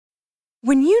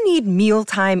When you need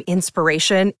mealtime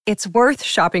inspiration, it's worth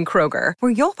shopping Kroger,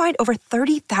 where you'll find over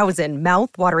 30,000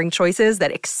 mouth-watering choices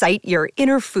that excite your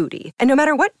inner foodie. And no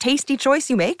matter what tasty choice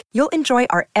you make, you'll enjoy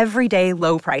our everyday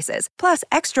low prices, plus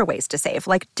extra ways to save,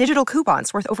 like digital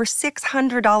coupons worth over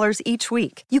 $600 each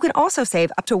week. You can also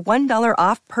save up to $1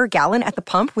 off per gallon at the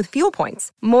pump with fuel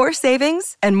points. More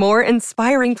savings and more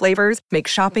inspiring flavors make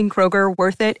shopping Kroger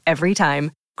worth it every time.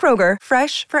 Kroger,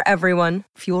 fresh for everyone.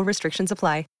 Fuel restrictions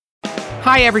apply.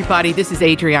 Hi, everybody. This is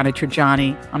Adriana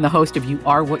Trajani. I'm the host of You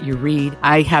Are What You Read.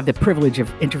 I have the privilege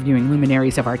of interviewing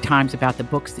luminaries of our times about the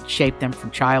books that shaped them from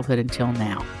childhood until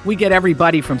now. We get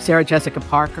everybody from Sarah Jessica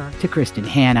Parker to Kristen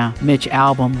Hanna, Mitch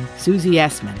Albom, Susie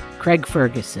Essman, Craig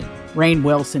Ferguson, Rainn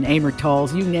Wilson, Amor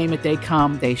Tolls, you name it, they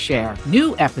come, they share.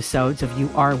 New episodes of You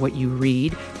Are What You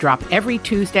Read drop every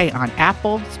Tuesday on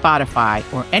Apple, Spotify,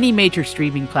 or any major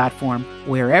streaming platform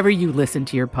wherever you listen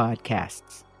to your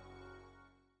podcasts.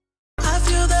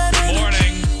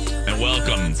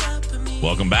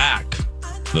 Welcome back.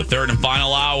 The third and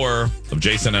final hour of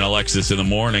Jason and Alexis in the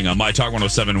morning on My Talk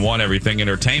 107.1, Everything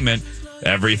Entertainment,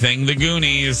 Everything the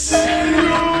Goonies.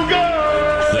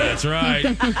 That's right.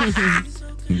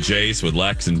 Jace with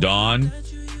Lex and Dawn.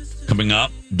 Coming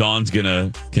up, Dawn's going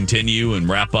to continue and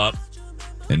wrap up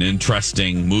an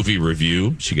interesting movie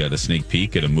review. She got a sneak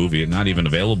peek at a movie not even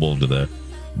available to the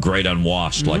great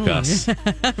unwashed like us.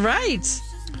 Right.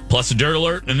 Plus a dirt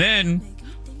alert, and then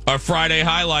our Friday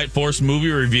highlight Force movie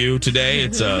review today.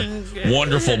 It's a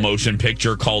wonderful motion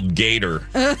picture called Gator.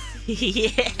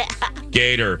 Yeah.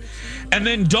 Gator. And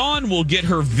then Dawn will get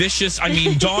her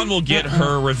Dawn will get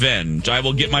her revenge. I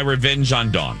will get my revenge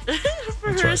on Dawn.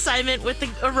 For her assignment with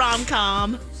a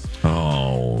rom-com.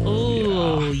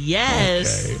 Oh,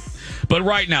 yes. Okay. But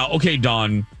right now, okay,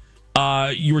 Dawn,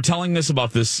 you were telling us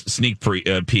about this sneak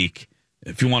peek.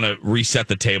 If you want to reset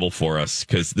the table for us,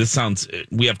 because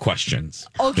we have questions.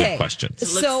 Okay. We have questions.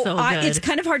 So it's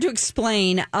kind of hard to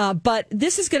explain, but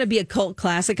this is going to be a cult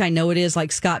classic. I know it is,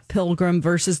 like Scott Pilgrim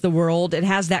versus the World. It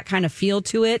has that kind of feel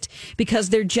to it because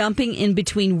they're jumping in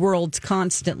between worlds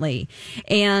constantly.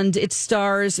 And it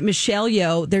stars Michelle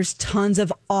Yeoh. There's tons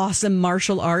of awesome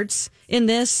martial arts in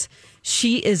this.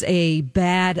 She is a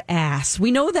badass.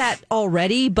 We know that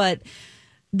already, but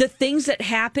the things that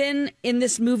happen in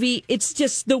this movie, it's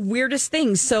just the weirdest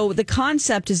things. So the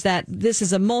concept is that this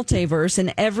is a multiverse,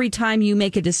 and every time you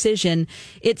make a decision,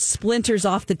 it splinters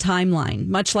off the timeline,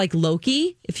 much like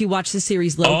Loki, if you watch the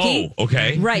series Loki. Oh,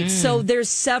 okay. Right. So there's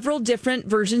several different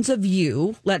versions of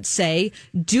you, let's say,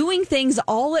 doing things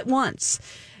all at once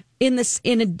in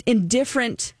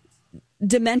different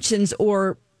dimensions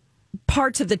or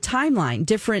parts of the timeline,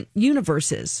 different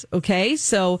universes. Okay.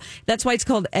 So that's why it's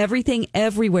called Everything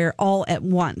Everywhere All at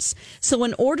Once. So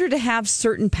in order to have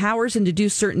certain powers and to do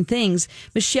certain things,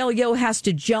 Michelle Yeoh has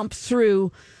to jump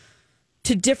through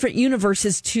to different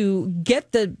universes to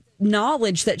get the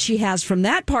knowledge that she has from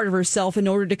that part of herself in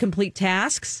order to complete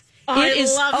tasks. Oh, I love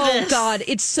this. Oh God,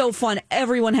 it's so fun.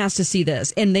 Everyone has to see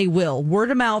this, and they will.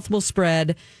 Word of mouth will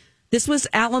spread. This was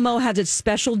Alamo had a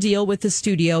special deal with the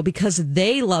studio because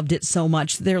they loved it so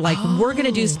much. They're like, we're going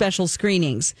to do special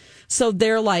screenings. So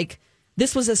they're like,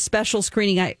 this was a special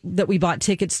screening that we bought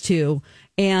tickets to.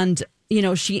 And, you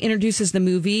know, she introduces the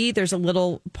movie. There's a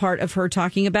little part of her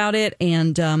talking about it.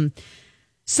 And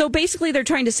so basically they're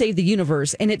trying to save the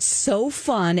universe. And it's so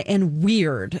fun and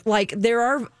weird. Like there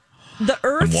are... The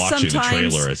Earth I'm watching sometimes. the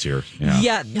trailer as you're.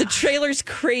 Yeah, the trailer's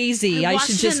crazy. I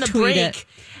should just tweet it.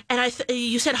 And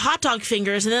you said hot dog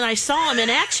fingers, and then I saw him in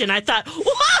action. I thought,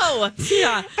 whoa!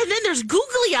 Yeah. And then there's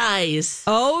googly eyes.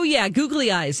 Oh, yeah,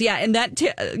 googly eyes. Yeah, and that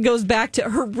goes back to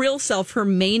her real self. Her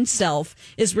main self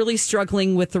is really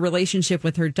struggling with the relationship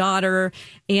with her daughter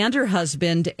and her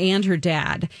husband and her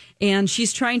dad. And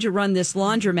she's trying to run this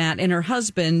laundromat, and her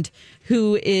husband,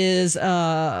 who is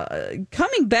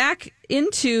coming back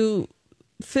into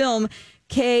film,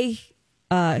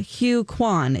 Hugh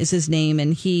Kwan is his name,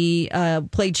 and he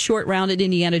played Short Round at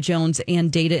Indiana Jones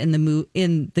and Data in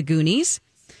the Goonies.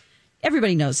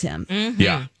 Everybody knows him. Mm-hmm.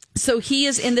 Yeah. So he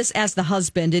is in this as the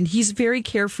husband, and he's a very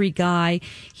carefree guy.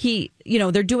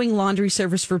 They're doing laundry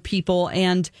service for people,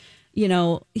 and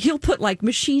he'll put like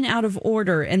machine out of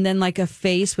order and then like a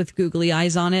face with googly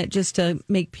eyes on it just to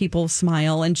make people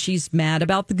smile. And she's mad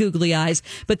about the googly eyes,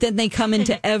 but then they come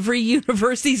into every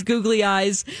universe, these googly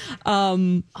eyes.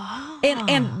 And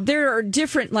there are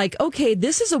different, like, okay,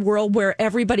 this is a world where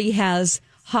everybody has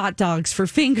hot dogs for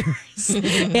fingers.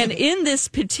 And in this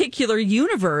particular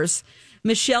universe,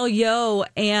 Michelle Yeoh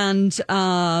and,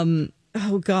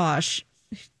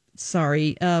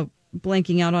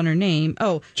 blanking out on her name.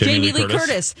 Oh, Jamie Lee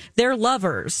Curtis. They're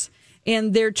lovers.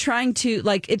 and they're trying to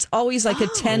it's always like a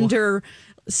tender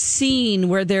scene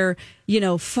where they're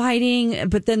fighting,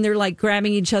 but then they're like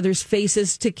grabbing each other's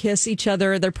faces to kiss each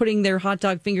other. They're putting their hot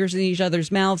dog fingers in each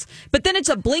other's mouths, but then it's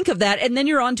a blink of that, and then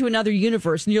you're on to another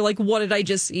universe, and you're like, what did I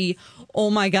just see? Oh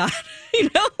my god. Is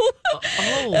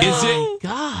it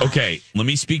God. Okay, let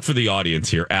me speak for the audience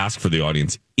here. Ask for the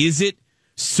audience. Is it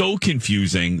so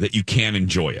confusing that you can't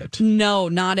enjoy it? No,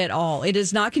 not at all. It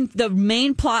is not. The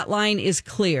main plot line is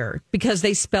clear because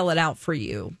they spell it out for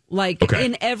you.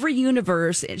 In every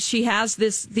universe, she has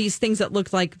these things that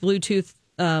look like Bluetooth.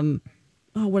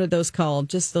 What are those called?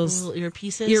 Just those little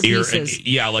earpieces.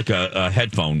 Yeah, like a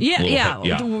headphone. Yeah.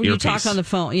 Earpiece. You talk on the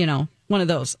phone. One of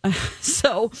those.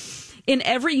 So. In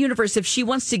every universe, if she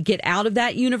wants to get out of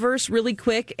that universe really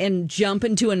quick and jump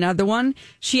into another one,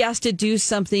 she has to do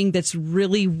something that's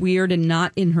really weird and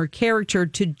not in her character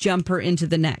to jump her into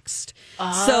the next.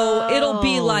 So it'll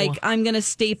be like, I'm going to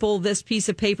staple this piece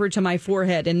of paper to my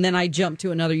forehead and then I jump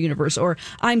to another universe, or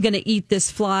I'm going to eat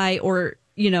this fly, or,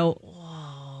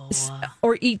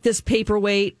 or eat this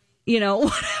paperweight,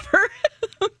 whatever.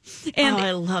 And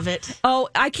I love it.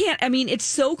 I can't. I mean, it's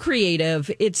so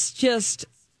creative.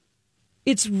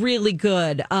 It's really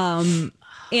good. And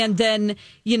then,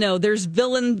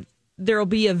 there'll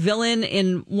be a villain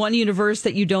in one universe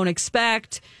that you don't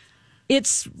expect.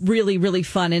 It's really, really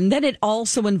fun. And then it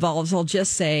also involves, I'll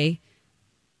just say,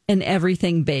 an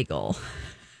everything bagel.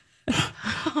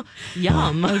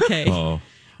 Yum. Okay.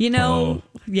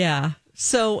 Yeah.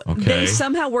 So they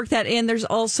somehow work that in. There's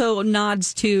also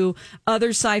nods to other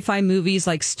sci-fi movies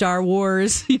like Star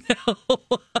Wars,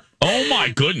 Oh my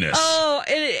goodness.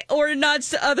 Or nods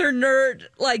to other nerd,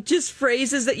 just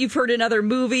phrases that you've heard in other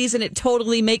movies, and it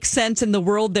totally makes sense in the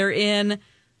world they're in.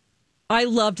 I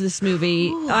loved this movie.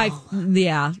 Cool.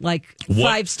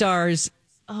 5 stars.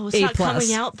 Oh, it's A+. not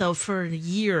coming out though for a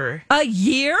year. A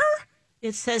year?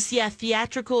 It says,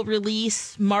 theatrical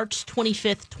release March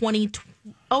 25th, 2020.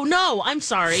 Oh, no, I'm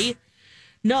sorry.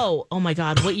 No. Oh, my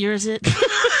God. What year is it?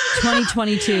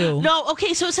 2022. No.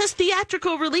 Okay, so it says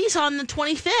theatrical release on the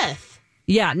 25th.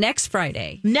 Yeah, next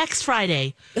Friday. Next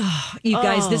Friday. You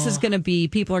guys, this is going to be,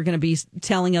 people are going to be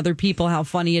telling other people how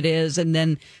funny it is, and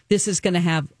then this is going to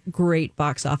have great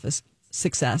box office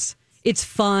success. It's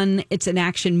fun. It's an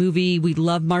action movie. We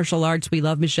love martial arts. We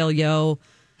love Michelle Yeoh.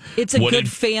 It's a good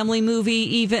family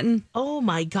movie, even. Oh,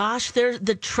 my gosh. The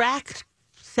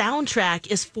soundtrack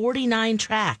is 49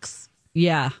 tracks.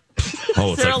 Yeah.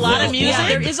 Oh, is there a lot of music? Yeah,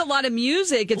 there is a lot of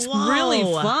music. It's really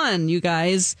fun, you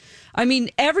guys. I mean,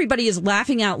 everybody is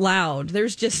laughing out loud.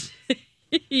 There's just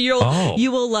you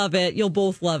will love it. You'll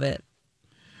both love it.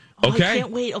 Okay. I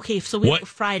can't wait. Okay, so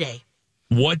Friday.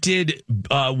 What did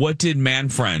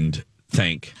Manfriend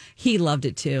think? He loved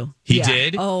it too. He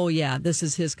did? Oh yeah, this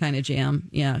is his kind of jam.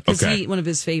 Yeah, because one of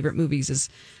his favorite movies is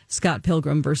Scott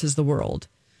Pilgrim versus the World.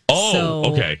 Oh, so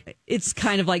okay. It's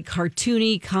kind of like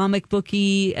cartoony, comic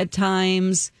booky at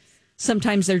times.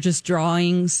 Sometimes they're just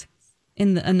drawings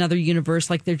in another universe,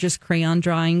 like they're just crayon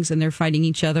drawings and they're fighting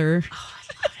each other.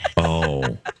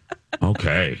 Oh,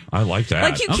 okay. I like that.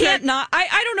 Like you can't not.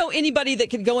 I don't know anybody that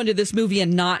could go into this movie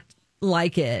and not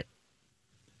like it.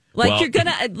 Like you're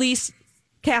gonna at least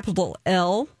capital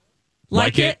L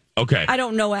like it. Okay. I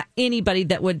don't know anybody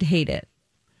that would hate it.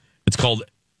 It's called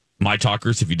My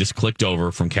Talkers. If you just clicked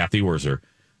over from Kathy Werzer,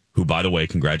 who, by the way,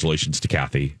 congratulations to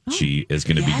Kathy. She is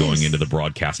going to be going into the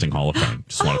Broadcasting Hall of Fame.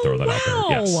 Just want to throw that out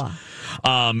there. Yes.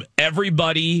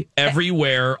 Everybody,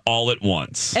 everywhere, all at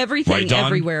once. Everything, right, Dawn?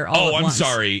 everywhere, all at once. Oh, I'm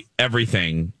sorry.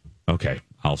 Everything. Okay.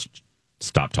 I'll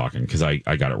stop talking because I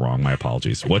got it wrong. My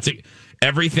apologies. What's it?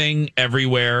 Everything,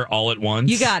 everywhere, all at once?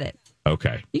 You got it.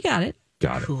 Okay. You got it.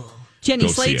 Got it. Cool. Jenny Go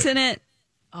Slate's see it. in it.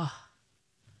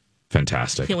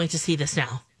 Fantastic. Can't wait to see this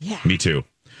now. Yeah. Me too.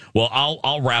 Well,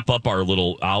 I'll wrap up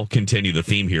I'll continue the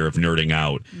theme here of nerding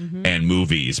out and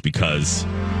movies because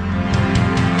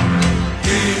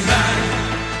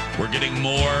we're getting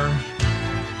more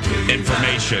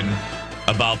information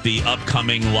about the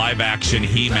upcoming live-action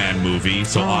He-Man movie.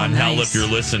 So Hell, if you're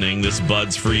listening, this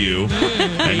bud's for you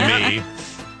and me.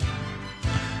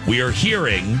 We are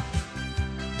hearing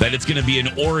that it's going to be an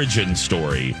origin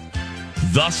story.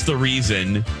 Thus the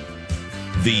reason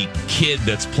the kid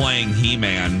that's playing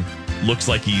He-Man looks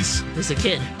like he's a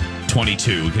kid.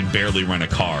 22, who can barely run a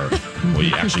car. Well,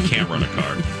 you actually can't run a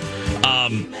car.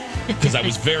 Because I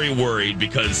was very worried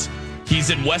because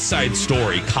he's in West Side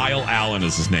Story. Kyle Allen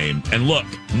is his name. And look,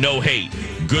 no hate,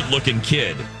 good-looking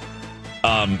kid.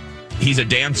 He's a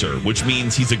dancer, which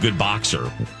means he's a good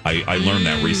boxer. I learned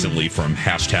that recently from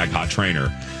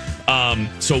 #HotTrainer.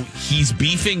 So he's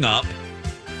beefing up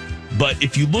But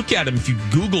if you look at him, if you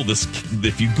Google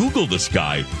this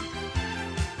guy,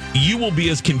 you will be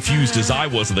as confused as I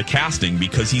was of the casting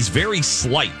because he's very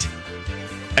slight.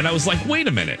 And I was like, wait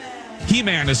a minute.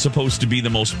 He-Man is supposed to be the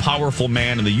most powerful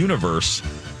man in the universe.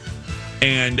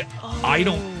 And I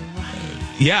don't...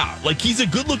 Yeah, like he's a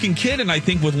good-looking kid, and I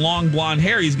think with long blonde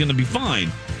hair, he's going to be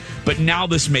fine. But now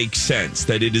this makes sense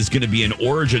that it is going to be an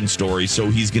origin story.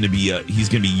 So he's going to be young. He's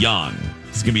going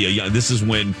to be a young. This is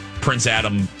when Prince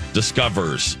Adam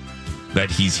discovers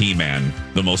that he's He-Man,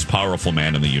 the most powerful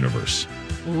man in the universe.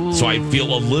 Ooh. So I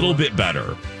feel a little bit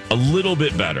better.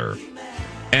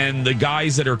 And the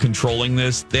guys that are controlling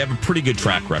this, they have a pretty good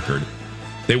track record.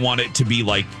 They want it to be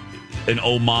like an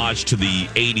homage to the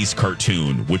 80s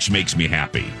cartoon, which makes me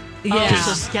happy. Yeah.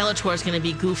 So Skeletor is going to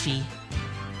be goofy.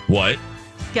 What?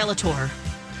 Skeletor.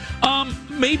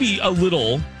 Maybe a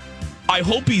little. I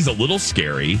hope he's a little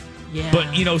scary. Yeah. But,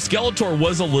 Skeletor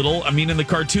was a little, in the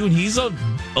cartoon, he's a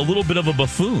little bit of a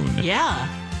buffoon. Yeah.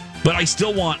 But I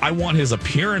still want his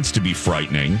appearance to be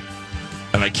frightening.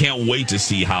 And I can't wait to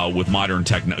see how, with modern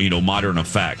modern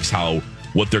effects,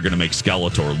 what they're going to make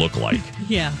Skeletor look like.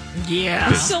 Yeah. Yeah.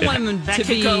 I still want him to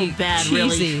be go bad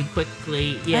cheesy. Really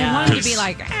quickly. Yeah. I want him to be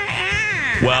like...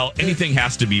 Well, anything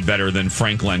has to be better than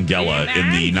Frank Langella in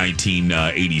the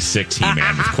 1986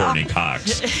 He-Man with Courtney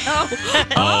Cox.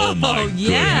 Oh my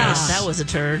goodness. That was a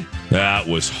turd. That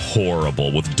was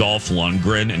horrible. With Dolph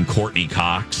Lundgren and Courtney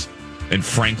Cox and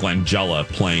Frank Langella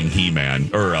playing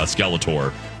He-Man, or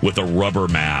Skeletor, with a rubber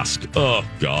mask. Oh,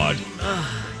 God.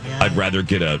 I'd rather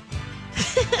get a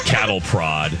cattle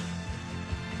prod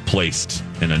placed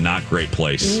in a not great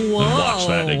place than watch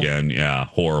that again. Yeah,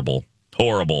 horrible.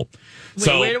 Wait,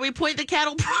 so, where do we point the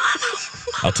cattle prod?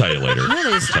 I'll tell you later.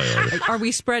 Are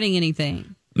we spreading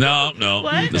anything? No.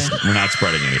 What? We're not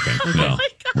spreading anything. No,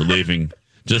 we're leaving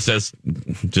just as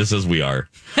we are.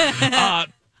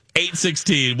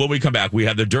 8:16. When we come back, we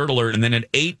have the dirt alert, and then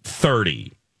at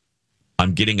 8:30,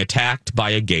 I'm getting attacked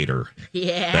by a gator.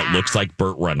 Yeah, that looks like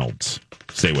Burt Reynolds.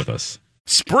 Stay with us.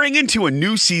 Spring into a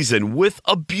new season with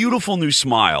a beautiful new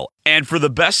smile. And for the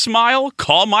best smile,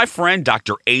 call my friend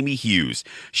Dr. Amy Hughes.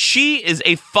 She is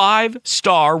a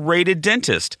 5-star rated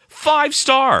dentist.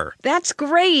 5-star. That's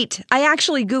great. I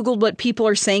actually Googled what people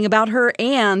are saying about her,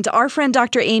 and our friend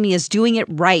Dr. Amy is doing it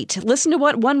right. Listen to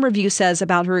what one review says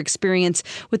about her experience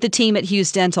with the team at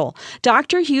Hughes Dental.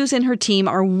 Dr. Hughes and her team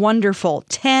are wonderful.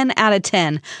 10 out of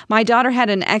 10. My daughter had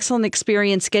an excellent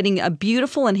experience getting a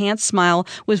beautiful enhanced smile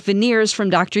with veneers from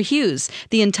Dr. Hughes.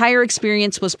 The entire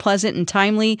experience was pleasant and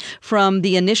timely from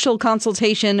the initial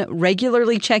consultation,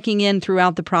 regularly checking in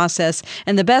throughout the process,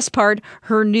 and the best part,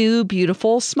 her new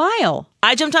beautiful smile.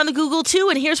 I jumped on the Google too,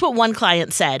 and here's what one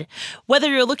client said.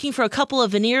 Whether you're looking for a couple of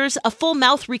veneers, a full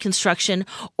mouth reconstruction,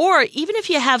 or even if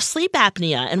you have sleep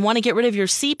apnea and want to get rid of your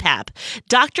CPAP,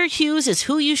 Dr. Hughes is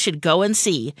who you should go and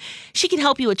see. She can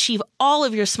help you achieve all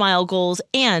of your smile goals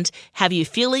and have you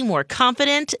feeling more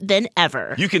confident than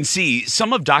ever. You can see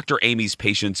some of Dr. Amy's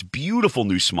patients' beautiful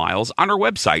new smiles on her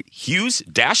website,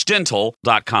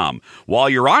 hughes-dental.com.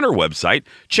 While you're on her website,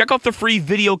 check out the free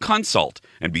video consult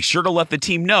and be sure to let the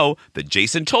team know that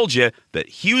Jason told you that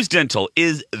Hughes Dental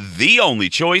is the only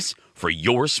choice for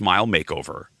your smile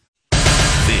makeover.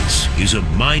 This is a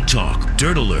My Talk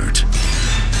Dirt Alert.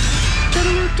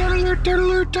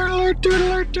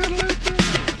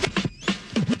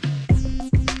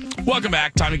 Welcome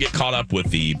back. Time to get caught up with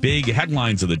the big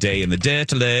headlines of the day in the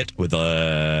Dirt Alert with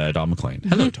Don McLean.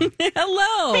 Hello, Don.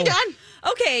 Hello. Hey,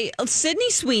 Don. Okay,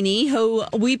 Sydney Sweeney, who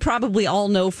we probably all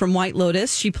know from White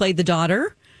Lotus. She played the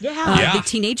daughter. The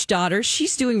teenage daughter.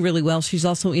 She's doing really well. She's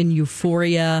also in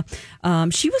Euphoria.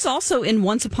 She was also in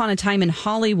Once Upon a Time in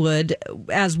Hollywood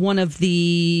as one of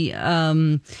the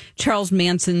Charles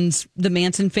Manson's, the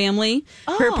Manson family.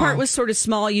 Oh. Her part was sort of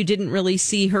small. You didn't really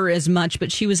see her as much,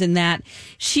 but she was in that.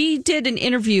 She did an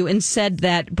interview and said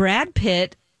that Brad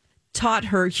Pitt taught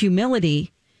her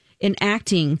humility in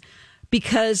acting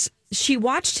because she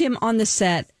watched him on the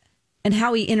set and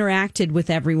how he interacted with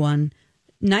everyone.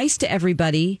 Nice to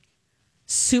everybody,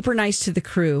 super nice to the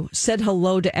crew, said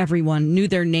hello to everyone, knew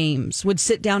their names, would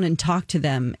sit down and talk to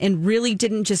them, and really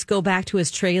didn't just go back to his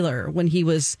trailer when he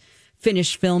was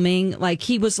finished filming. Like,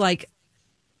 he was like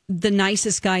the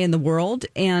nicest guy in the world.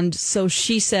 And so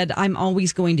she said, I'm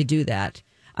always going to do that.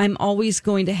 I'm always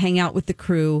going to hang out with the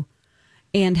crew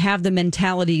and have the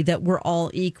mentality that we're all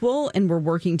equal and we're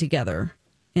working together.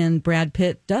 And Brad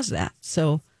Pitt does that.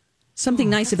 So something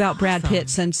nice about Brad Pitt,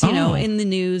 since, in the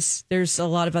news, there's a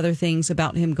lot of other things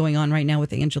about him going on right now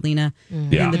with Angelina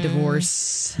and the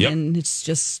divorce. Yep. And it's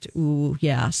just,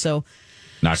 So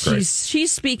Not great.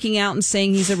 She's speaking out and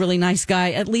saying he's a really nice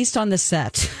guy, at least on the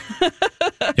set.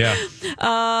 Yeah.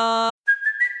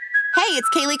 Hey, it's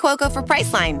Kaylee Cuoco for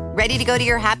Priceline. Ready to go to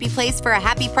your happy place for a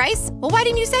happy price? Well, why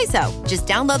didn't you say so? Just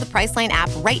download the Priceline app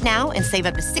right now and save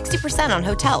up to 60% on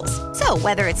hotels. So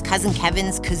whether it's Cousin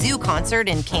Kevin's Kazoo Concert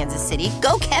in Kansas City,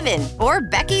 go Kevin, or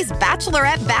Becky's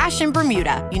Bachelorette Bash in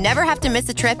Bermuda, you never have to miss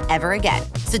a trip ever again.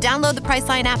 So download the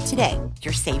Priceline app today.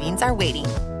 Your savings are waiting.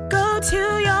 Go to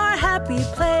your happy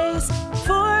place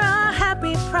for a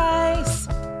happy price.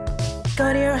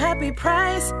 Go to your happy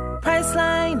price,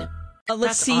 Priceline. Let's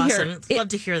That's see awesome. here. Love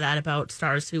to hear that about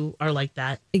stars who are like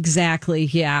that. Exactly,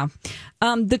 yeah.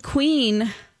 The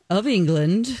Queen of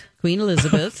England, Queen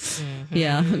Elizabeth,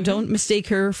 yeah, don't mistake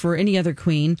her for any other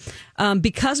queen.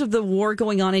 Because of the war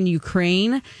going on in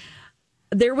Ukraine,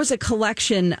 there was a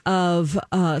collection of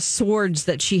swords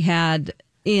that she had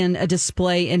in a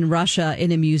display in Russia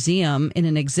in a museum in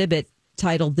an exhibit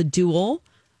titled The Duel,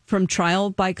 From Trial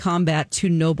by Combat to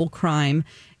Noble Crime.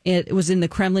 It was in the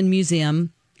Kremlin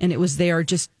Museum. And it was there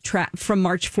just from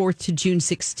March 4th to June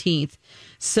 16th.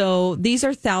 So these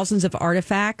are thousands of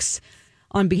artifacts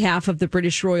on behalf of the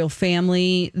British royal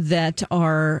family that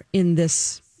are in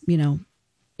this,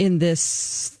 in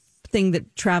this thing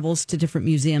that travels to different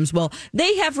museums. Well,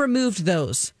 they have removed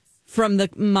those from the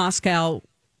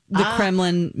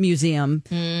Kremlin Museum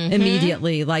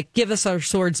immediately. Like, give us our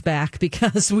swords back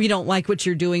because we don't like what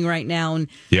you're doing right now. And,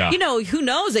 who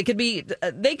knows? They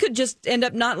could just end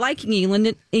up not liking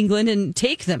England and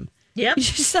take them. Yep.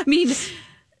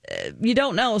 You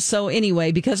don't know. So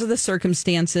anyway, because of the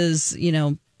circumstances,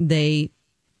 they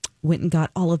went and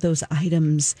got all of those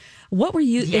items. What were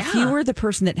you, if you were the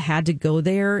person that had to go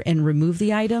there and remove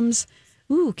the items?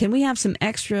 Ooh, can we have some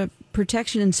extra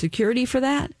protection and security for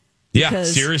that? Yeah,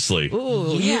 seriously.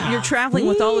 You're traveling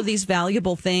with all of these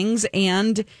valuable things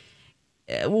and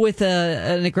with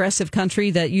an aggressive country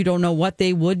that you don't know what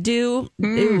they would do.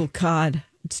 Oh, God.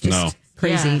 It's just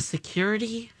crazy. Yeah,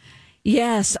 security.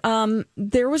 Yes.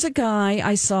 There was a guy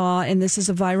I saw, and this is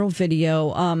a viral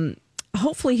video.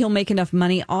 Hopefully he'll make enough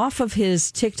money off of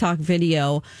his TikTok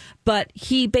video, but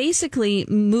he basically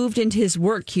moved into his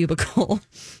work cubicle.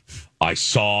 I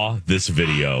saw this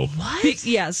video. What?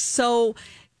 Yes. So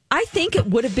I think it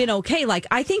would have been okay. Like,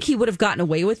 I think he would have gotten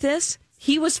away with this.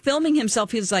 He was filming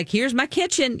himself. He was like, here's my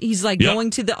kitchen. He's like going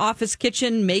to the office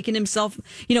kitchen, making himself,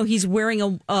 he's wearing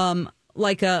a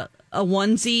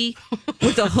onesie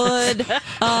with a hood.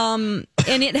 And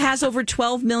it has over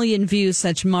 12 million views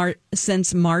since March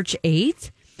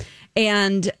 8th.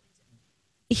 And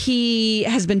he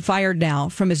has been fired now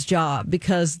from his job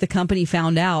because the company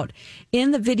found out.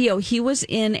 In the video, he was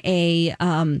in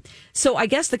so I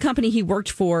guess the company he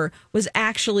worked for was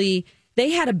actually, they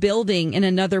had a building in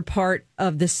another part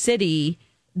of the city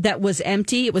that was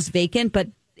empty. It was vacant, but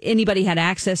anybody had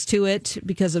access to it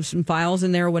because of some files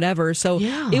in there or whatever. So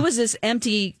it was this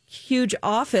empty, huge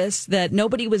office that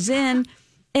nobody was in.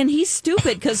 And he's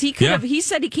stupid because he could have. He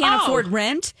said he can't afford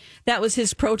rent. That was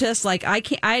his protest. Like,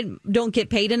 I don't get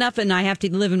paid enough, and I have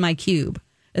to live in my cube,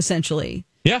 essentially.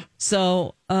 Yeah.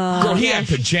 So, girl, he had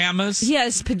pajamas. He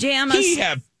has pajamas. He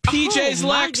had PJs.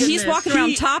 Lex. He's walking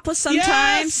around topless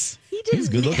sometimes. Yes. He's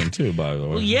good looking too, by the way.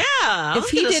 Well, yeah. If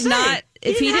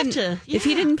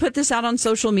he didn't put this out on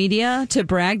social media to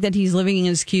brag that he's living in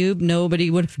his cube,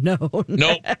 nobody would have known.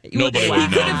 Nope. Nobody would He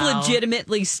could know. have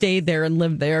legitimately stayed there and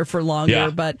lived there for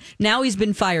longer, but now he's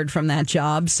been fired from that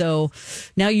job. So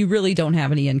now you really don't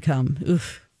have any income.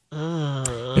 Oof. They're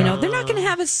not going to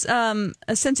have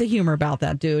a sense of humor about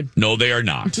that, dude. No, they are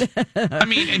not. I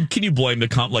mean, and can you blame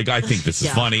the Like, I think this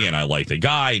is funny, and I like the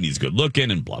guy, and he's good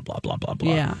looking, and blah, blah, blah, blah,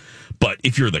 blah. Yeah. But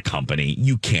if you're the company,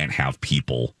 you can't have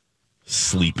people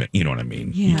sleeping. You know what I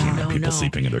mean? Yeah. You can't have people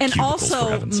sleeping in their and cubicles, for also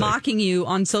heaven's sake. mocking you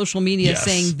on social media,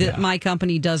 saying that my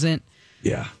company doesn't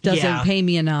pay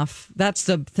me enough. That's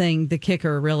the thing, the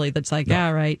kicker, really. That's like,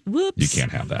 all right, whoops. You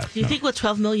can't have that. Do you think with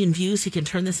 12 million views, he can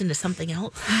turn this into something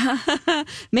else?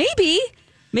 Maybe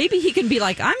he can be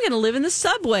like, I'm going to live in the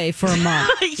subway for a month.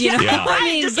 I mean, just get like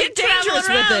dangerous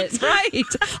traveling with it, right?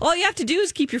 All you have to do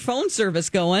is keep your phone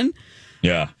service going.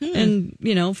 Yeah. And,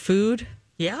 food.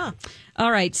 Yeah.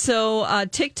 All right. So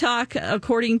TikTok,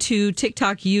 according to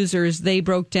TikTok users, they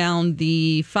broke down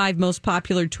the 5 most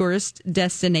popular tourist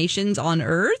destinations on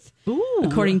Earth. Ooh.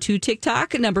 According to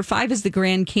TikTok, number 5 is the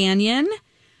Grand Canyon.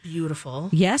 Beautiful.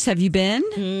 Yes. Have you been?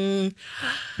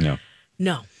 No.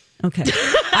 Okay.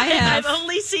 I have. I've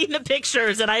only seen the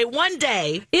pictures, and one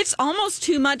day. It's almost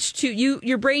too much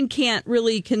your brain can't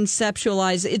really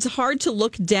conceptualize. It's hard to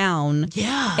look down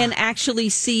and actually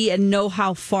see and know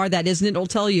how far that is. And it'll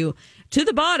tell you to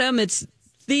the bottom, it's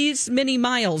these many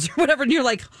miles or whatever. And you're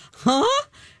like, huh?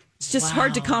 It's just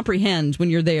hard to comprehend when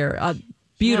you're there.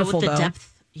 Beautiful, with the though.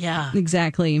 depth. Yeah.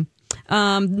 Exactly.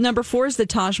 Number 4 is the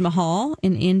Taj Mahal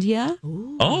in India.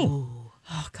 Oh,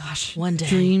 gosh. One day.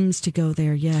 Dreams to go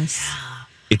there, yes.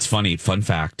 it's funny. Fun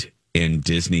fact: in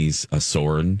Disney's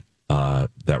Soarin',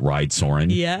 that ride Soarin',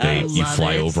 Yeah, you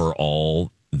fly over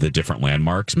all the different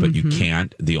landmarks, but you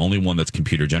can't. The only one that's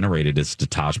computer generated is the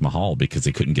Taj Mahal because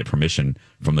they couldn't get permission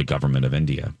from the government of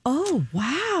India. Oh,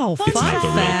 wow. It's Fun not the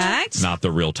real. fact. It's not the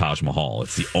real Taj Mahal.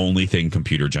 It's the only thing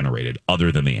computer generated,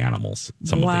 other than the animals.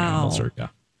 Some of the animals are. Yeah.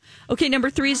 Okay, number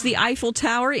 3 is the Eiffel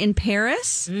Tower in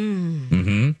Paris.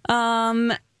 And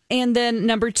then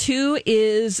number 2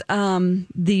 is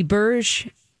the Burj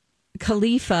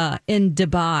Khalifa in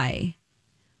Dubai,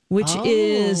 which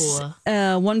is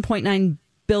a $1.9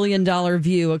 billion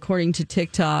view, according to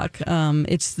TikTok.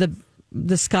 It's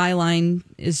the skyline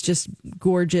is just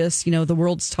gorgeous. You know, the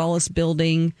world's tallest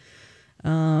building.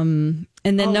 And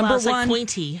then number 1, it's like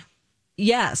pointy.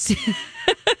 yes.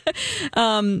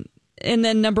 And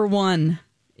then number 1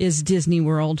 is Disney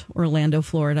World, Orlando,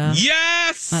 Florida.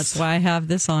 Yes, That's why I have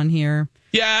this on here.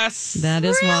 yes. That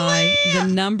is why the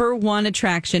number 1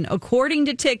 attraction, according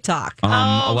to TikTok.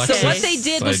 Alexis, So what they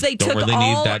did was they took don't really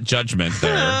all- need that judgment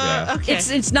there. Yeah. Okay.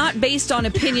 It's not based on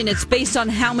opinion. It's based on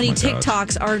how many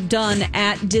TikToks are done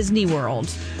at Disney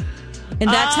World. And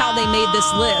that's how they made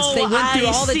this list. They went through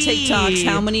I all the see. TikToks.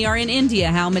 How many are in India?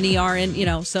 How many are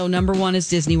in, so number 1 is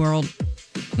Disney World.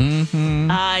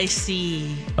 I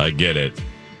see. I get it.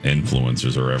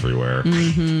 Influencers are everywhere.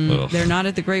 Ugh. They're not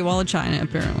at the Great Wall of China,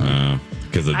 apparently.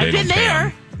 Because they I've don't been pay there.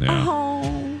 'em. Yeah.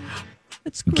 Oh,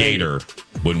 that's great. Gator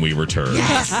when we return.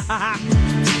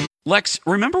 Lex,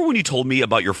 remember when you told me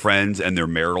about your friends and their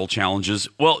marital challenges?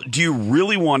 Well, do you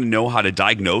really want to know how to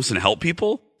diagnose and help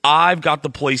people? I've got the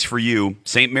place for you.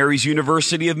 St. Mary's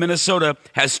University of Minnesota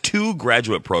has 2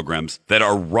 graduate programs that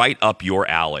are right up your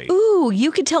alley. Ooh,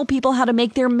 you could tell people how to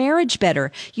make their marriage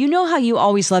better. You know how you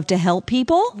always love to help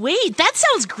people. Wait, that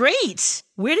sounds great.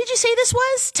 Where did you say this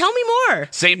was? Tell me more.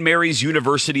 St. Mary's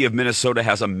University of Minnesota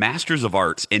has a Master's of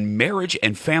Arts in Marriage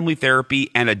and Family Therapy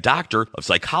and a Doctor of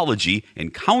Psychology in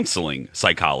Counseling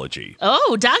Psychology.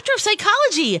 Oh, Doctor of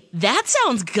Psychology. That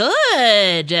sounds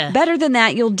good. Better than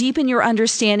that, you'll deepen your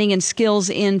understanding and skills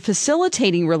in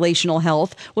facilitating relational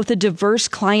health with a diverse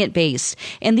client base.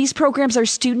 And these programs are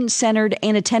student-centered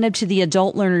and attentive to the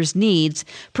adult learner's needs,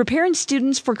 preparing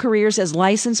students for careers as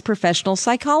licensed professional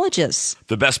psychologists.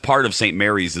 The best part of St.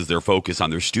 Mary's is their focus on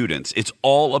their students. It's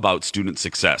all about student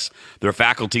success. Their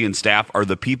faculty and staff are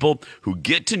the people who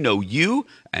get to know you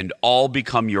and all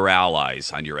become your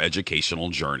allies on your educational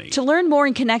journey. To learn more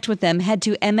and connect with them, head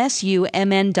to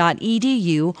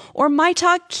msumn.edu or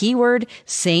MyTalk keyword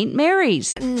St.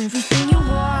 Mary's. Everything you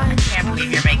want. I can't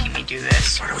believe you're making me do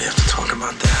this. Why do we have to talk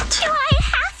about that? Do I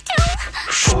have to?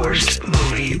 Forced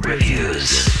movie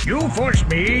reviews. You forced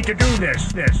me to do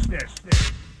this.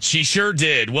 She sure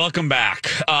did. Welcome back.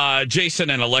 Jason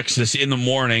and Alexis in the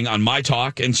morning on My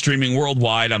Talk and streaming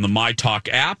worldwide on the My Talk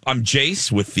app. I'm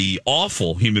Jace with the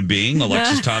awful human being,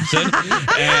 Alexis Thompson, and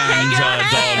Dawn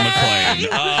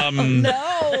McClain.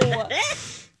 No.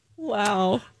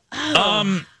 Wow.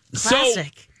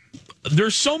 Classic. So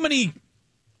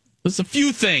there's a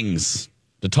few things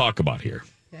to talk about here.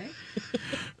 Okay.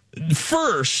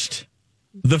 First,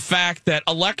 the fact that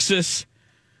Alexis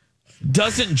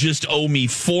doesn't just owe me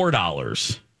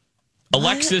 $4.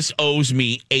 Alexis owes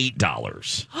me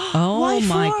 $8. Oh,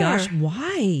 my gosh.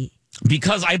 Why?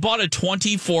 Because I bought a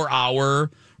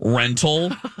 24-hour rental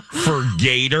for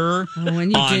Gator When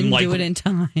you didn't do it in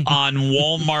time. on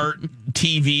Walmart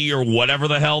TV or whatever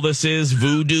the hell this is,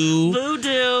 Voodoo.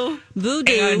 Voodoo.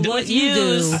 And what you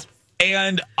do.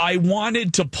 And I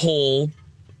wanted to pull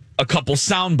a couple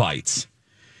sound bites.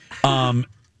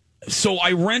 So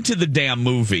I rented the damn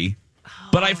movie,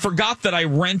 but I forgot that I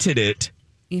rented it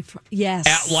Yes.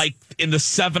 at in the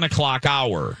 7:00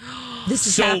 hour. This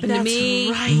has So- happened to me.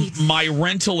 Right. My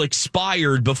rental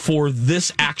expired before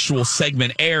this actual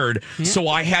segment aired, so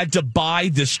I had to buy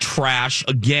this trash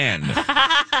again.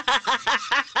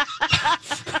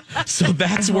 So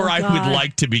that's where I would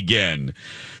like to begin.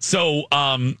 So,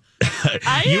 I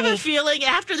have a feeling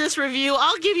after this review,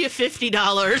 I'll give you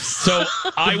 $50. So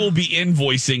I will be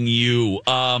invoicing you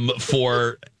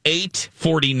for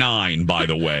 $8.49. By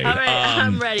the way, All right,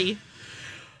 I'm ready.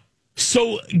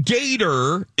 So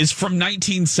Gator is from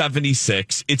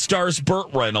 1976. It stars Burt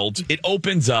Reynolds. It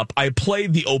opens up. I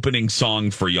played the opening song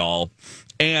for y'all,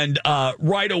 and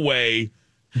right away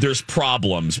there's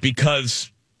problems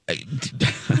because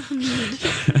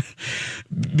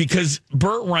because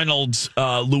Burt Reynolds'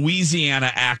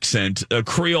 Louisiana accent,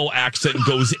 Creole accent,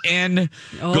 goes in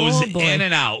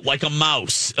and out like a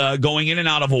mouse, going in and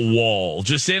out of a wall,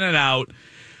 just in and out.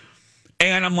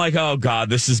 And I'm like, oh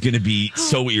God, this is going to be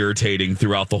so irritating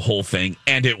throughout the whole thing,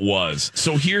 and it was.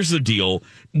 So here's the deal: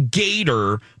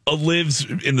 Gator lives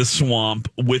in the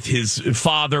swamp with his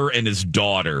father and his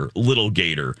daughter, Little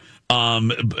Gator.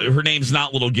 Her name's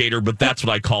not Little Gator, but that's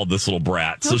what I called this little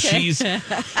brat. So he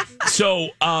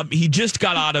just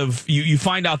got out of, you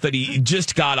find out that he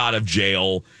just got out of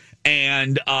jail,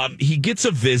 and he gets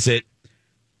a visit.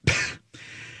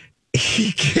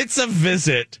 He gets a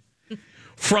visit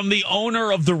from the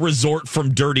owner of the resort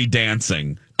from Dirty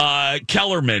Dancing.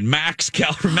 Kellerman, Max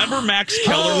Kellerman. Remember Max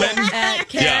Kellerman? At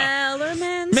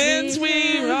Kellerman's Men's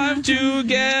we rhyme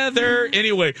together.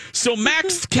 Anyway, so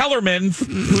Max Kellerman,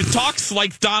 who talks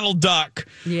like Donald Duck,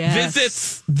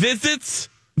 visits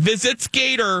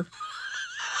Gator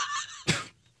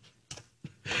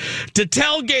to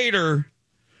tell Gator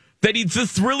that he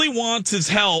just really wants his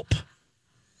help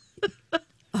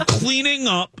cleaning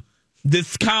up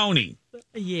this county.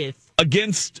 Yes.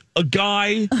 Against a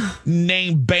guy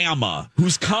named Bama,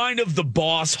 who's kind of the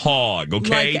boss hog,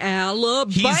 okay? Like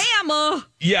Alabama.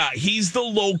 He's the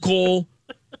local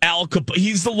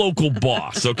he's the local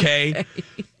boss, okay?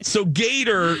 So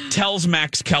Gator tells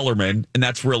Max Kellerman, and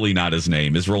that's really not his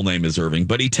name. His real name is Irving,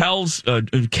 but he tells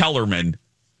Kellerman,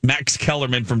 Max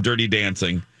Kellerman from Dirty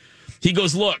Dancing, he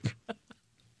goes, look,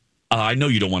 I know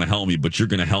you don't want to help me, but you're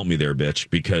going to help me there, bitch,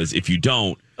 because if you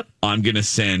don't, I'm going to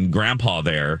send Grandpa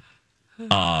there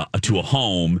to a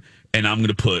home, and I'm going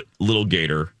to put little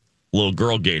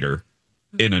girl Gator,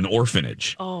 in an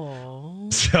orphanage. Oh.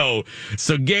 So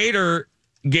Gator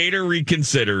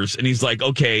reconsiders, and he's like,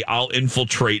 okay, I'll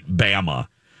infiltrate Bama.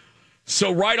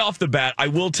 So right off the bat, I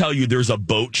will tell you there's a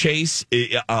boat chase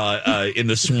in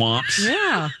the swamps.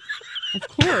 Yeah. Of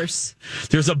course.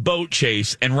 There's a boat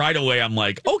chase, and right away I'm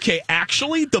like, okay,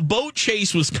 actually, the boat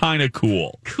chase was kind of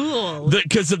cool. Cool.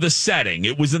 Because of the setting.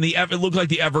 It was in it looked like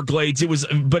the Everglades.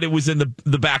 But it was in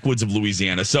the backwoods of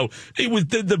Louisiana. So it was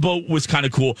the boat was kind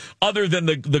of cool. Other than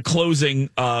the closing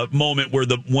moment where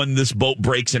when this boat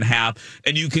breaks in half,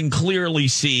 and you can clearly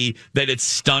see that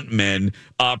it's stuntmen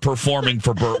performing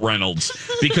for Burt Reynolds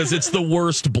because it's the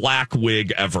worst black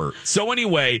wig ever. So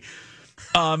anyway.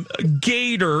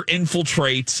 Gator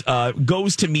infiltrates,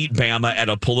 goes to meet Bama at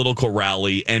a political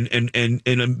rally, and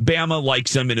Bama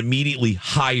likes him and immediately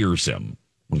hires him.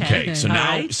 Okay.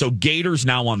 So Gator's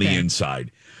now on the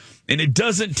inside, and it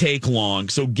doesn't take long.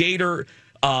 So Gator's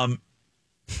wined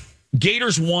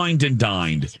and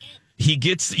dined. They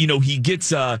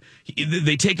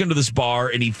take him to this bar,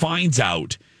 and he finds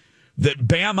out that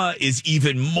Bama is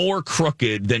even more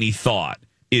crooked than he thought.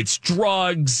 It's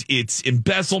drugs, it's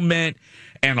embezzlement,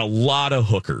 and a lot of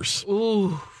hookers.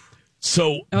 Ooh.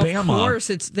 So Bama, of course,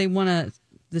 it's the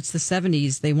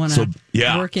 70s. They want to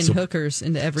work in hookers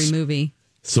into every movie.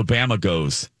 So Bama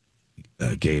goes,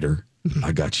 Gator,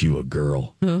 I got you a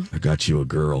girl. I got you a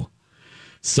girl.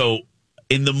 So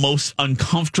in the most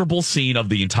uncomfortable scene of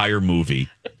the entire movie,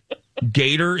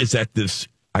 Gator is at this,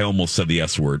 I almost said the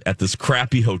S word, at this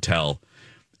crappy hotel,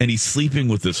 and he's sleeping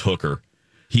with this hooker.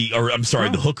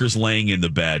 The hooker's laying in the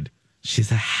bed.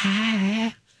 She's like,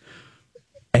 hi.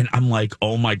 And I'm like,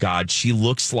 oh my God, she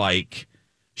looks like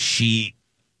she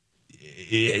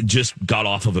just got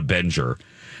off of a Benger.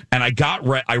 And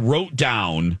I wrote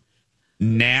down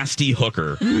nasty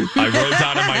hooker.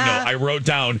 I wrote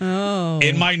down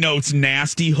in my notes,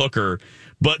 nasty hooker.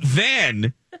 But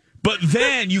then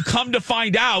you come to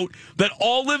find out that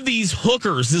all of these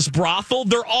hookers, this brothel,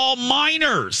 they're all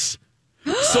minors.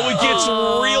 So it gets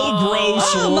real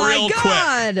gross real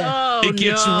quick. It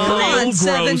gets real gross.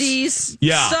 70s.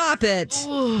 Yeah. Stop it.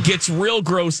 Gets real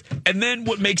gross. And then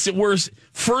what makes it worse,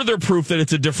 further proof that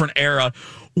it's a different era,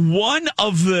 one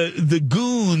of the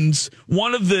goons,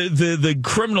 one of the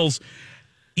criminals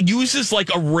uses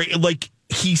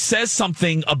he says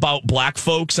something about black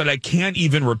folks that I can't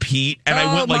even repeat. And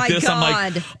I went like this. God.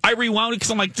 I'm like, I rewound it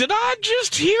because I'm like, did I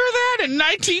just hear that in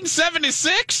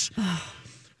 1976?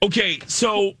 Okay,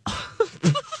 so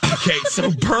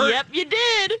Bert. Yep, you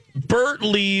did. Bert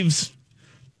leaves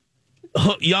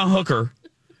young hooker,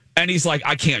 and he's like,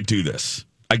 I can't do this.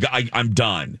 I'm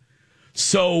done.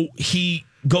 So he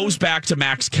goes back to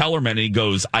Max Kellerman, and he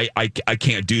goes, I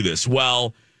can't do this.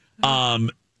 Well,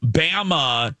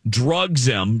 Bama drugs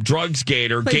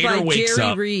Gator. Played Gator by wakes Jerry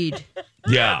up. Reed.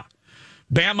 Yeah.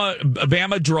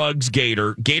 Bama drugs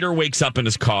Gator. Gator wakes up in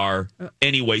his car.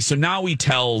 Anyway, so now he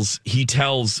tells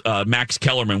Max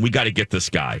Kellerman, we got to get this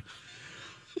guy.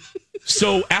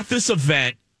 So at this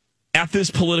event, at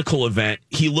this political event,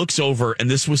 he looks over, and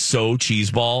this was so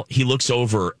cheeseball. He looks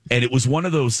over, and it was one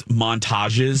of those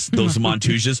montages,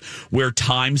 where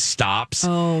time stops.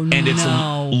 Oh, no. And it's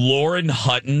Lauren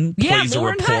Hutton plays a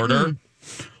reporter. Hutton.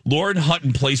 Lauren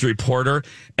Hutton plays a reporter,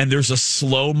 and there's a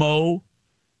slow-mo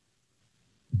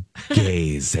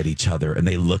gaze at each other, and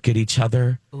they look at each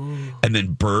other. Ooh. And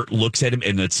then Bert looks at him,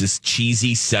 and it's this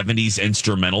cheesy 70s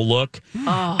instrumental look.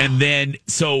 Oh. And then,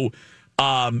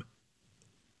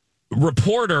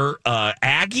 reporter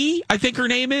Aggie, I think her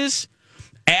name is,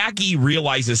 Aggie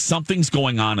realizes something's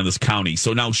going on in this county.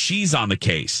 So now she's on the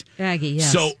case. Aggie,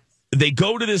 yes. So they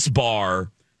go to this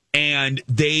bar, and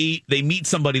they meet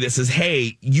somebody that says,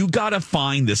 hey, you got to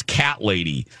find this cat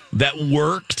lady that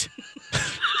worked...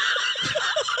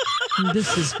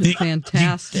 This is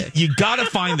fantastic. You got to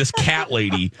find this cat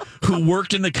lady who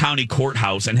worked in the county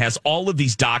courthouse and has all of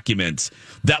these documents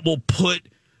that will put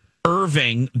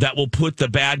the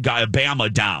bad guy,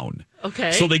 Obama, down.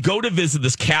 Okay. So they go to visit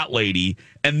this cat lady,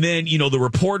 and then, the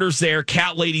reporter's there,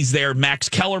 cat lady's there, Max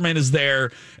Kellerman is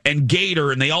there, and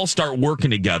Gator, and they all start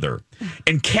working together.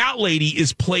 And cat lady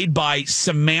is played by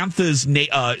Samantha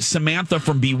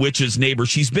from Bewitched's neighbor.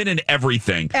 She's been in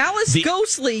everything. Alice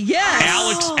Ghostly, yes.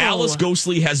 Alice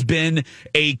Ghostly has been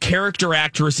a character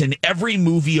actress in every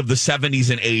movie of the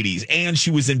 70s and 80s, and she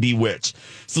was in Bewitched.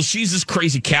 So she's this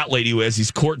crazy cat lady who has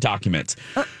these court documents.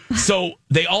 So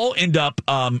they all end up...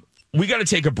 we got to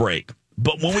take a break,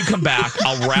 but when we come back,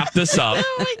 I'll wrap this up.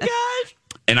 Oh, my gosh.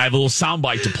 And I have a little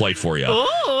soundbite to play for you.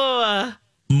 Oh.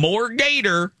 More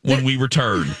Gator when we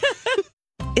return.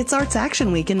 It's Arts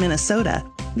Action Week in Minnesota.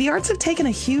 The arts have taken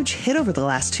a huge hit over the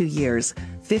last 2 years.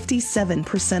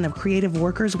 57% of creative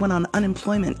workers went on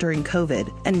unemployment during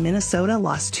COVID, and Minnesota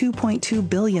lost $2.2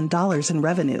 billion in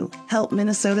revenue. Help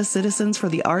Minnesota Citizens for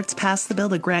the Arts pass the bill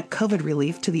to grant COVID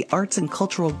relief to the arts and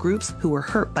cultural groups who were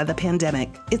hurt by the pandemic.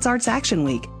 It's Arts Action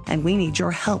Week, and we need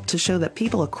your help to show that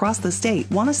people across the state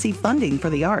want to see funding for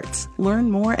the arts. Learn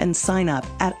more and sign up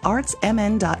at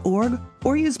artsmn.org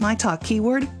or use my talk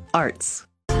keyword, arts.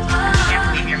 I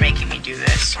can't believe you're making me do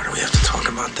this. Why do we have to talk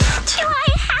about that? Do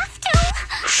I have to?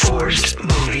 Forced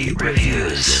Movie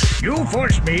Reviews. You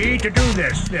forced me to do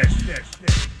this.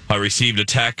 I received a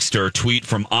text or a tweet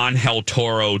from Angel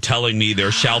Toro telling me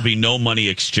there shall be no money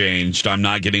exchanged. I'm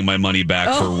not getting my money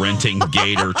back for renting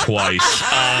Gator twice.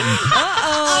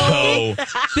 So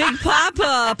Big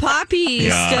Poppy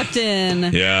stepped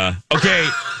in. Yeah. Okay.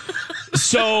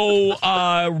 So,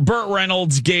 Burt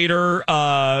Reynolds, Gator,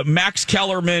 Max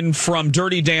Kellerman from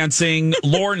Dirty Dancing,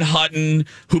 Lauren Hutton,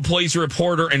 who plays a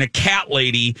reporter, and a cat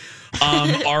lady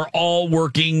are all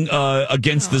working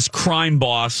against this crime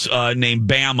boss named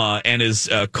Bama and his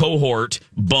cohort,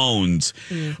 Bones.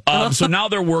 So now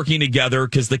they're working together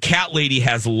because the cat lady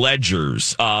has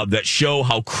ledgers that show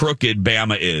how crooked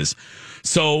Bama is.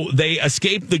 So they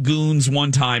escaped the goons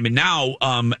one time, and now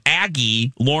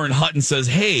Aggie, Lauren Hutton, says,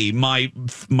 hey, my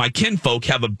kinfolk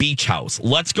have a beach house.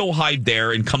 Let's go hide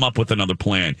there and come up with another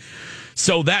plan.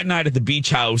 So that night at the beach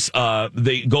house,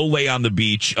 they go lay on the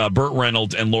beach, Burt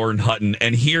Reynolds and Lauren Hutton,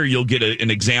 and here you'll get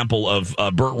an example of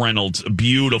Burt Reynolds'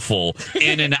 beautiful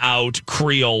in and out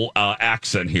Creole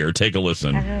accent here. Take a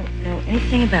listen. I don't know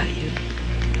anything about you.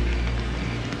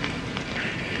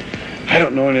 I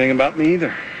don't know anything about me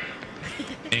either.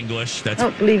 English. That's I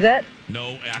don't believe that.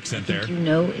 No accent there. You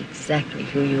know exactly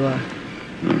who you are.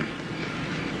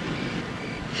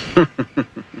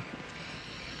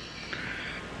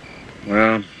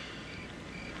 Well,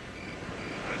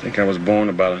 I think I was born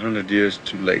about 100 years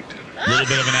too late. A little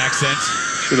bit of an accent.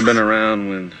 Should have been around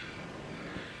when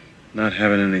not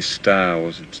having any style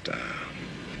was in style.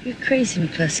 You're crazy,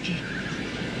 McCluskey.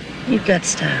 You've got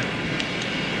style.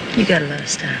 You got a lot of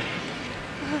style.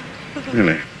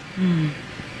 Really?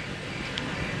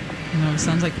 Well,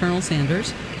 sounds like Colonel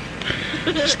Sanders.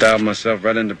 Styled myself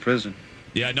right into prison.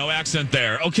 Yeah, no accent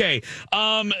there. Okay,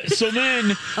 so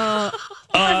then...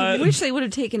 I wish they would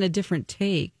have taken a different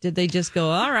take. Did they just go,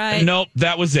 all right? Nope,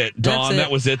 that was it, Dawn. That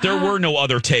was it. There were no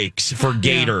other takes for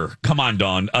Gator. Yeah. Come on,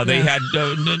 Dawn. They had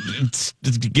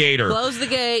Gator. Close the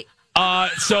gate.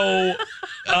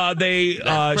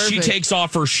 She takes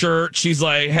off her shirt. She's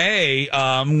like, hey,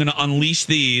 I'm going to unleash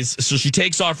these. So she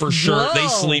takes off her shirt. Whoa. They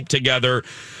sleep together.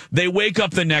 They wake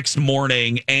up the next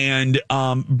morning, and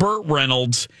Burt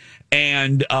Reynolds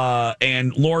and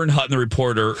Lauren Hutton, the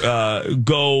reporter,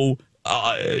 go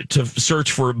to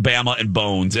search for Bama and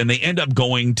Bones, and they end up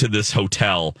going to this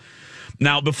hotel.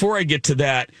 Now, before I get to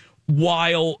that,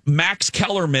 while Max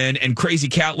Kellerman and Crazy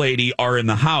Cat Lady are in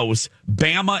the house,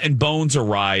 Bama and Bones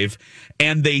arrive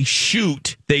and they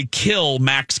kill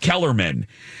Max Kellerman.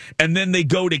 And then they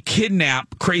go to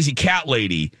kidnap Crazy Cat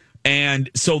Lady. And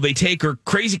so they take her.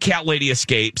 Crazy Cat Lady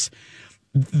escapes.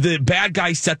 The bad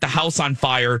guys set the house on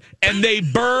fire and they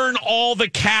burn all the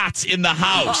cats in the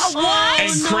house.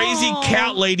 And Crazy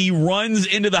Cat Lady runs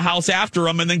into the house after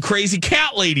them, and then Crazy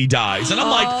Cat Lady dies. And I'm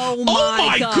like, oh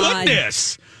my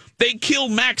goodness. They kill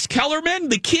Max Kellerman,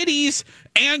 the kitties,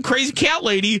 and Crazy Cat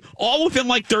Lady all within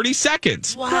like 30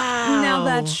 seconds. Wow. Now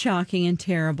that's shocking and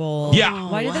terrible. Yeah.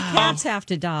 Why do the cats have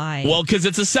to die? Well, because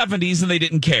it's the 70s and they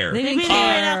didn't care. Maybe they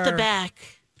ran out the back.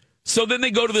 So then they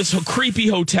go to this creepy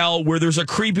hotel where there's a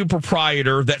creepy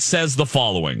proprietor that says the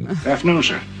following. Afternoon,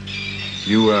 sir.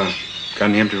 You got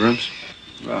any empty rooms?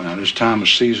 Well, now, this time of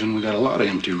season, we got a lot of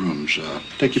empty rooms.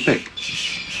 Take your pick.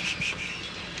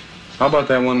 How about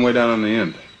that one way down on the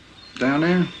end? Down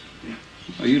there? Yeah.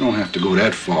 Well, you don't have to go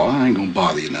that far. I ain't gonna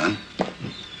bother you none.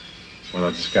 Well,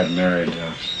 I just got married.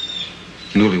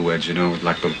 Newlyweds, you know, with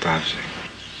like a little privacy.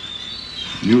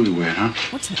 Newlywed, huh?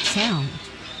 What's that sound?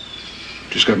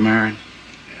 Just got married.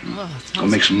 Gonna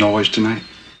make some noise tonight.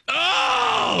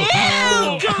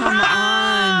 Oh, come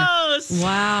on.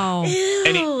 Wow.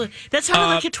 Ew. That sounded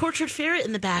like a tortured ferret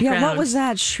in the background. Yeah, what was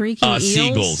that? Shrieking eels?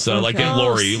 Seagulls. Like in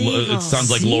Lori. It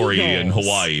sounds like Lori in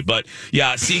Hawaii. But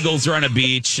yeah, seagulls are on a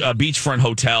beach, beachfront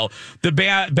hotel. The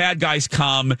bad guys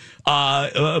come.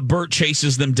 Bert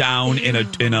chases them down in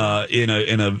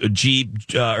a Jeep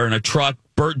or in a truck.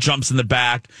 Bert jumps in the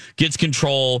back, gets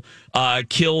control,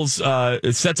 kills,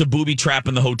 sets a booby trap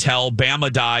in the hotel.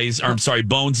 Bones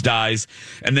dies,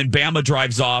 and then Bama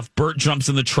drives off. Bert jumps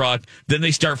in the truck. Then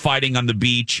they start fighting on the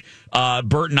beach.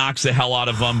 Bert knocks the hell out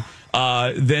of them.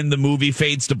 Then the movie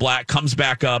fades to black, comes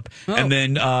back up, and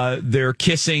then they're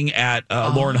kissing at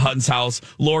Lauren Hutton's house.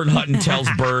 Lauren Hutton tells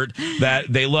Bert that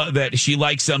that she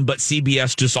likes him, but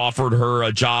CBS just offered her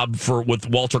a job with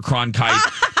Walter Cronkite,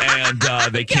 and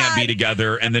they can't be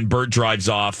together. And then Bert drives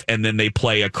off, and then they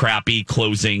play a crappy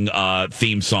closing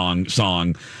theme song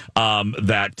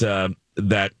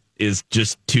that is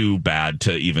just too bad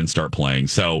to even start playing.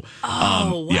 So,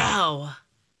 wow, yeah.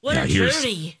 What a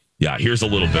journey. Yeah, here's a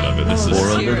little bit of it. This is for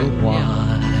a little while.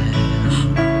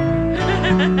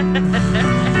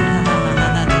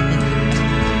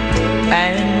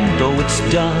 And though it's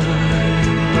done,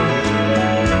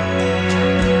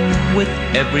 with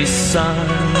every sun,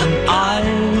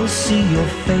 I'll see your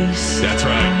face. That's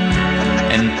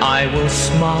right. And I will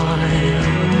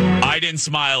smile. I didn't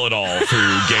smile at all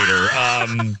through Gator.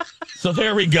 So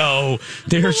there we go.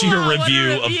 There's your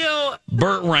review of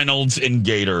Burt Reynolds in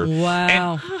Gator.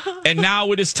 Wow. And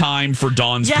now it is time for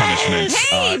Dawn's punishment.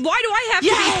 Hey, why do I have to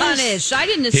be punished? I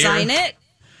didn't assign it.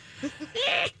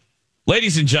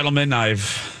 Ladies and gentlemen,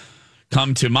 I've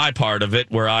come to my part of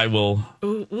it where I will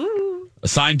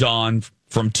assign Dawn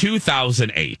from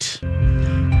 2008.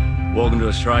 Welcome to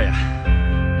Australia.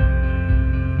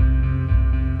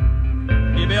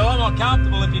 You'd be a lot more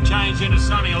comfortable if you changed into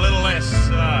something a little less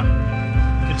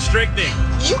constricting.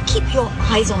 You keep your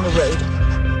eyes on the road.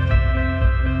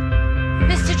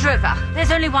 Mr. Drover,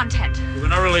 there's only one tent. We're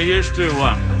not really used to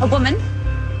A woman?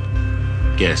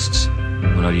 guests.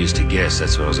 We're not used to guests,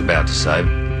 that's what I was about to say.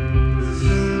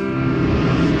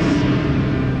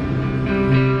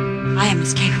 I am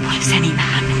as capable as any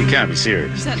man. You can't be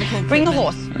serious. Bring the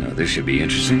horse. This should be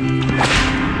interesting.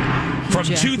 From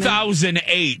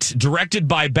 2008, directed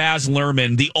by Baz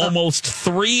Luhrmann, the almost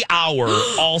 3-hour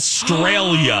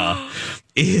Australia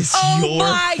is your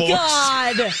my force.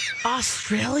 God.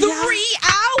 Australia? 3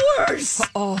 hours.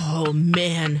 Oh,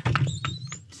 man.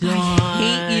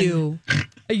 I hate you.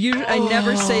 I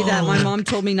never say that. My mom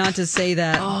told me not to say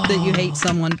that you hate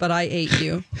someone, but I hate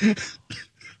you.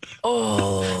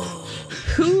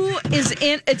 Who is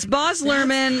in? It's Baz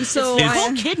Luhrmann. So it's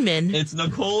Nicole Kidman. It's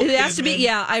Nicole. It has to be.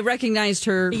 Yeah, I recognized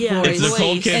her voice. It's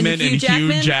Nicole Kidman and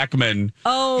Hugh Jackman.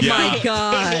 Oh my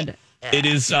God! It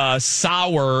is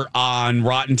sour on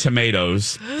Rotten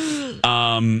Tomatoes,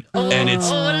 and it's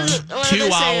 2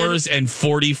 hours and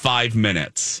 45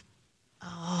 minutes.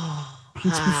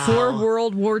 It's before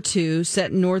World War II, set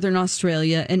in northern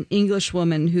Australia. An English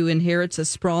woman who inherits a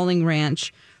sprawling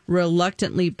ranch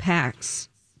reluctantly packs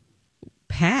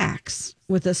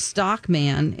with a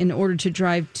stockman in order to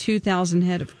drive 2,000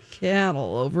 head of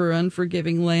cattle over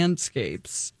unforgiving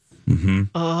landscapes. Mm-hmm.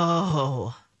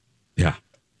 Oh. Yeah.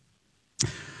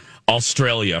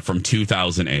 Australia from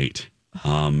 2008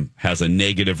 has a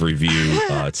negative review.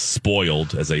 It's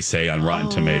spoiled, as they say, on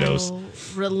Rotten Tomatoes.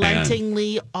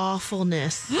 Relentingly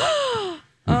awfulness.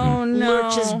 Oh, no.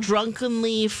 Lurches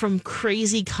drunkenly from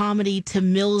crazy comedy to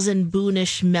Mills and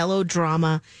Boonish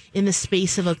melodrama in the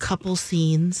space of a couple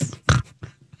scenes.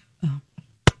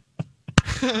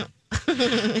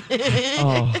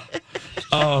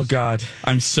 Oh, God.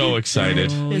 I'm so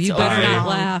excited. Oh, you better not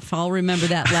laugh. I'll remember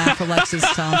that laugh, Alexis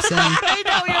Thompson. I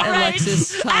know, you're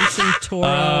Alexis Thompson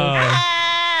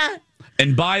Toro.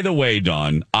 And by the way,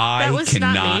 Dawn, I That was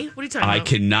not me. What are you talking about?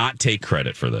 cannot take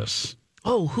credit for this.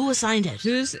 Oh, who assigned it?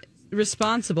 Who's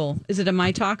responsible? Is it a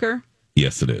My Talker?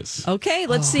 Yes, it is. Okay,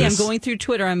 let's see. I'm going through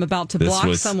Twitter. I'm about to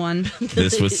block someone.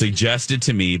 This was suggested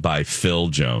to me by Phil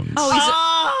Jones.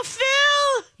 Oh,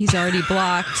 Phil! He's already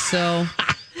blocked, so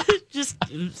Just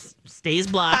stays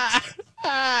blocked.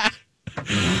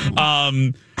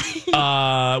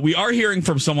 We are hearing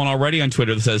from someone already on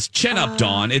Twitter that says, "Chin up,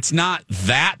 Dawn. It's not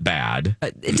that bad."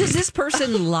 Does this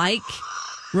person like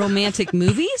romantic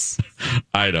movies?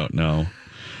 I don't know,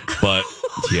 but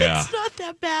yeah, It's not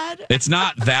that bad. it's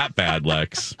not that bad,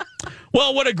 Lex.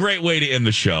 Well, what a great way to end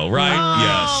the show, right?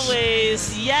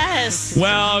 Always, yes.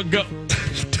 Well, go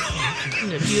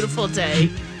A beautiful day.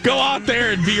 go out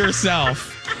there and be yourself.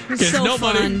 It's so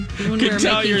nobody fun when can we're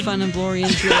tell making you're- fun of Lori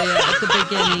and Julia at the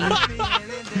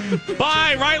beginning.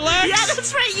 Bye, right, Lex? Yeah,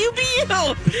 that's right. You be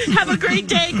you. Have a great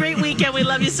day, great weekend. We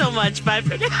love you so much. Bye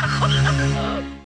for now.